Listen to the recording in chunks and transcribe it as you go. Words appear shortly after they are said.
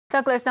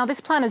Douglas, now this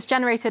plan has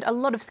generated a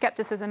lot of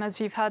skepticism, as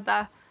you've heard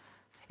there.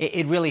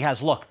 It really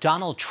has. Look,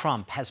 Donald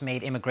Trump has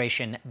made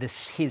immigration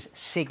his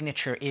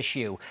signature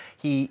issue.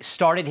 He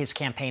started his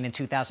campaign in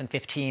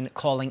 2015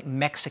 calling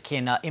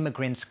Mexican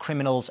immigrants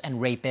criminals and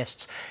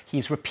rapists.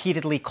 He's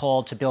repeatedly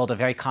called to build a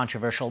very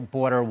controversial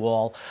border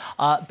wall.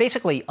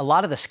 Basically, a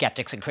lot of the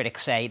skeptics and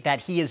critics say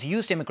that he has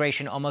used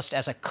immigration almost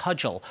as a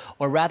cudgel,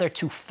 or rather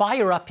to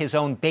fire up his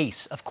own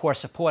base of core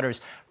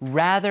supporters,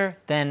 rather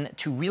than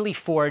to really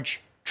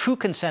forge true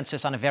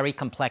consensus on a very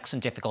complex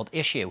and difficult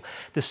issue.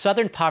 The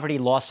Southern Poverty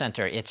Law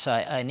Center, it's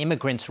an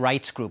immigrants'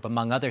 rights group,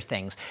 among other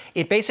things.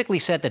 It basically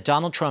said that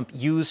Donald Trump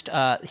used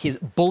his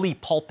bully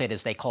pulpit,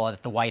 as they call it,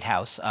 at the White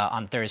House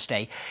on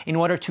Thursday, in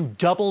order to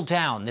double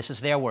down, this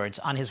is their words,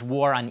 on his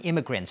war on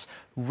immigrants,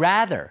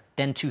 rather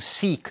than to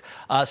seek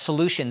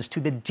solutions to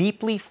the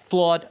deeply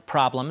flawed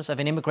problems of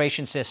an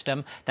immigration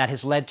system that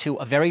has led to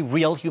a very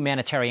real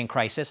humanitarian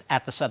crisis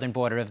at the southern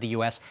border of the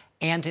U.S.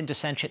 and in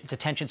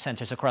detention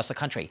centers across the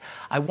country.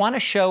 I want to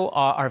show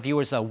our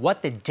viewers, though,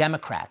 what the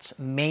Democrats'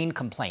 main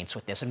complaints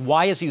with this and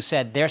why, as you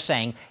said, they're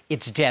saying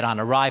it's dead on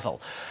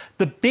arrival.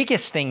 The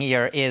biggest thing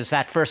here is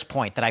that first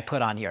point that I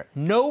put on here.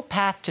 No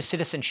path to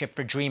citizenship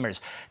for Dreamers.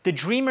 The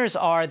Dreamers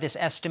are this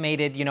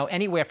estimated,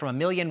 anywhere from 1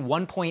 million,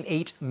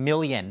 1.8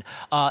 million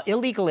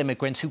illegal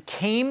immigrants who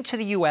came to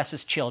the U.S.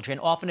 as children,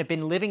 often have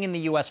been living in the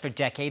U.S. for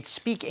decades,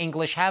 speak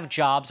English, have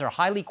jobs, are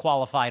highly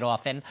qualified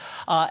often,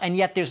 and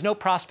yet there's no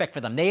prospect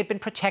for them. They had been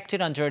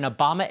protected under an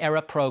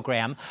Obama-era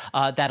program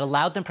that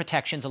allowed them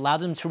protections, allowed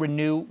them to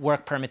renew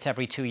work permits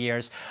every 2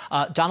 years.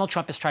 Donald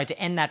Trump has tried to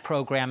end that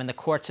program, and the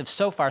courts have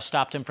so far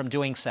stopped him from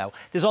doing so.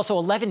 There's also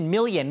 11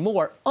 million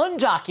more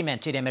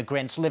undocumented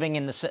immigrants living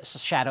in the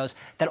shadows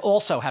that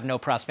also have no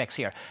prospects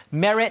here.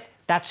 Merit,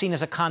 that's seen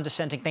as a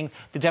condescending thing.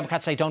 The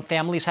Democrats say, don't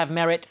families have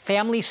merit?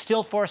 Families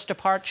still forced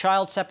apart,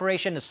 child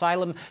separation,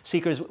 asylum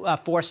seekers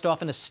forced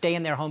often to stay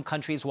in their home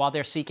countries while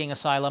they're seeking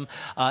asylum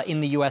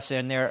in the U.S.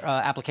 and their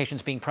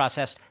applications being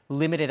processed.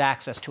 Limited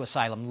access to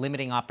asylum,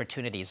 limiting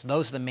opportunities.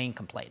 Those are the main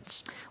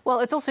complaints. Well,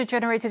 it's also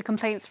generated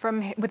complaints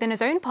from within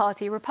his own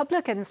party.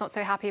 Republicans not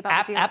so happy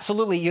about the deal.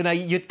 Absolutely.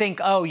 You'd think,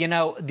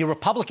 the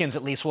Republicans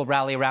at least will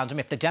rally around him.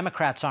 If the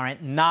Democrats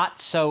aren't,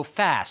 not so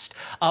fast.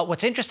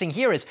 What's interesting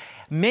here is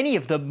many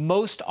of the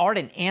most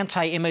ardent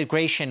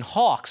anti-immigration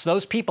hawks,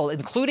 those people,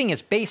 including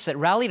his base that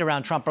rallied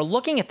around Trump, are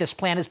looking at this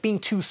plan as being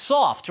too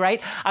soft,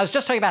 right? I was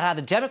just talking about how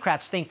the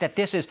Democrats think that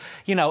this is,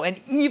 an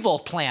evil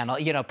plan,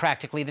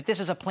 practically, that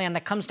this is a plan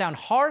that comes down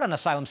hard on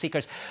asylum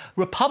seekers.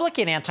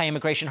 Republican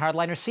anti-immigration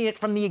hardliners see it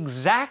from the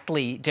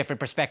exactly different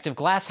perspective,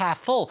 glass half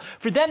full.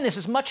 For them, this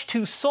is much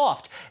too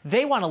soft.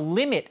 They want to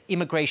limit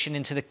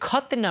immigration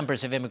cut the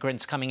numbers of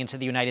immigrants coming into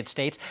the United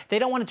States. They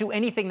don't want to do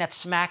anything that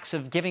smacks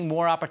of giving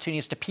more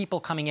opportunities to people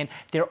coming in.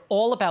 They're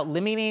all about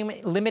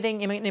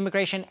limiting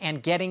immigration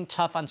and getting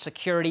tough on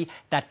security,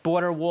 that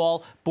border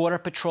wall, border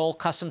patrol,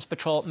 customs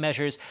patrol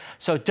measures.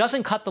 So it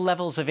doesn't cut the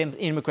levels of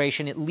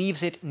immigration. It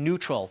leaves it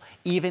neutral,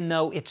 even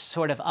though it's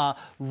sort of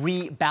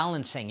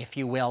rebalancing, if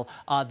you will,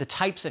 the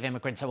types of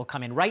immigrants that will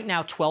come in. Right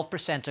now,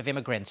 12% of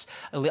immigrants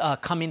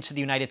come into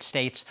the United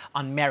States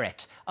on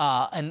merit,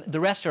 and the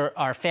rest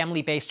are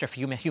family-based or for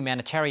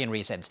humanitarian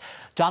reasons.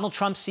 Donald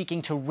Trump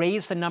seeking to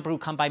raise the number who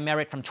come by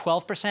merit from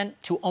 12%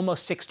 to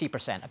almost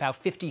 60%, about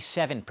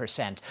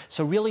 57%.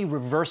 So really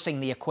reversing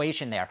the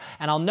equation there.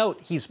 And I'll note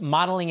he's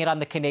modeling it on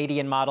the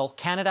Canadian model.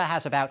 Canada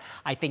has about,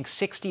 I think,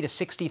 60 to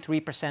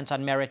 63%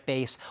 on merit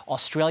base.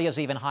 Australia's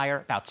even higher,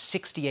 about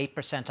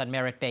 68% on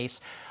merit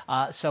base.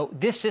 So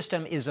this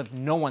system is of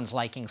no one's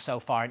liking so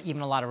far, and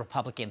even a lot of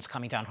Republicans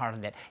coming down hard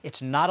on it.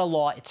 It's not a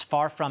law. It's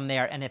far from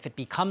there. And if it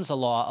becomes a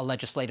law, a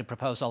legislative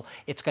proposal,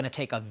 it's going to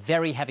take a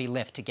very heavy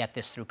lift to get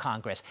this through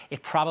Congress.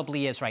 It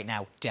probably is right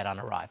now dead on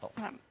arrival.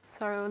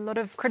 So a lot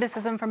of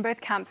criticism from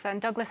both camps then.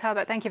 Douglas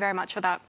Herbert, thank you very much for that.